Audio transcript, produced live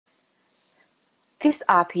This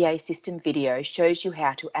RPA system video shows you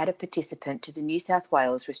how to add a participant to the New South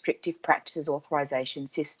Wales Restrictive Practices Authorisation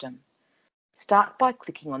System. Start by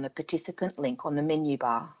clicking on the participant link on the menu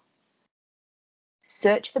bar.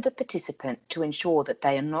 Search for the participant to ensure that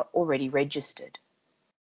they are not already registered.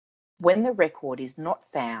 When the record is not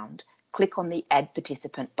found, click on the Add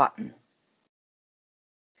Participant button.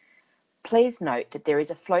 Please note that there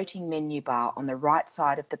is a floating menu bar on the right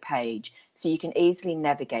side of the page so you can easily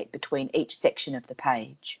navigate between each section of the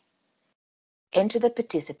page. Enter the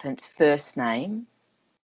participant's first name,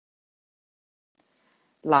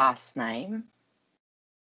 last name,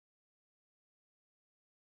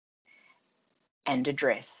 and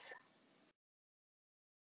address.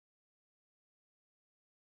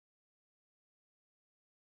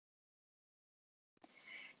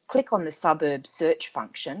 Click on the suburb search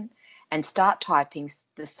function and start typing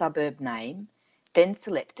the suburb name, then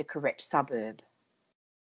select the correct suburb.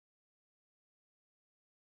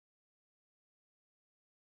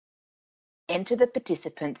 Enter the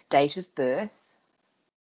participant's date of birth,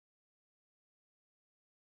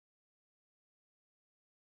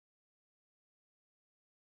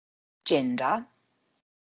 gender,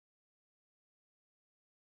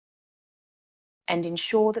 and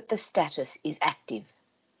ensure that the status is active.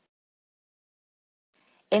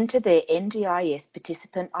 Enter their NDIS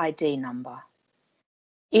participant ID number.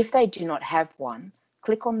 If they do not have one,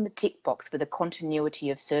 click on the tick box for the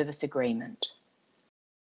Continuity of Service Agreement.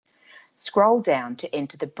 Scroll down to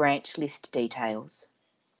enter the branch list details.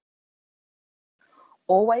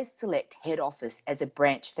 Always select Head Office as a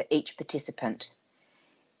branch for each participant.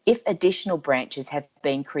 If additional branches have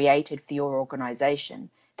been created for your organisation,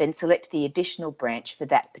 then select the additional branch for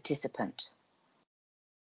that participant.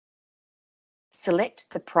 Select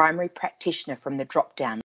the primary practitioner from the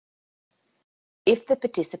drop-down. If the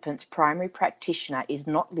participant's primary practitioner is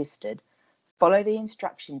not listed, follow the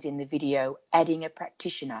instructions in the video Adding a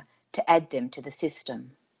Practitioner to add them to the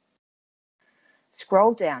system.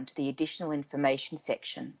 Scroll down to the Additional Information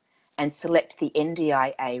section and select the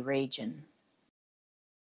NDIA region.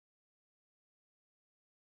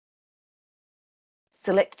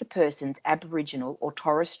 Select the person's Aboriginal or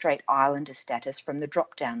Torres Strait Islander status from the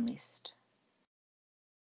drop-down list.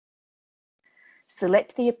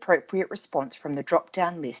 Select the appropriate response from the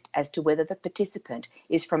drop-down list as to whether the participant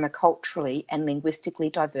is from a culturally and linguistically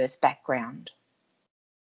diverse background.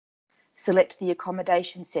 Select the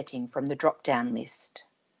accommodation setting from the drop-down list.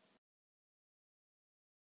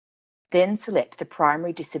 Then select the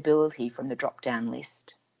primary disability from the drop-down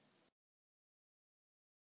list.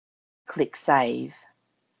 Click Save.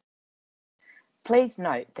 Please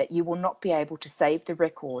note that you will not be able to save the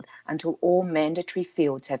record until all mandatory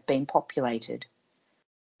fields have been populated.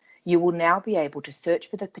 You will now be able to search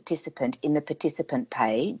for the participant in the participant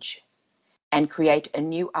page and create a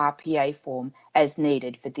new RPA form as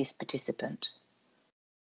needed for this participant.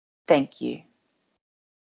 Thank you.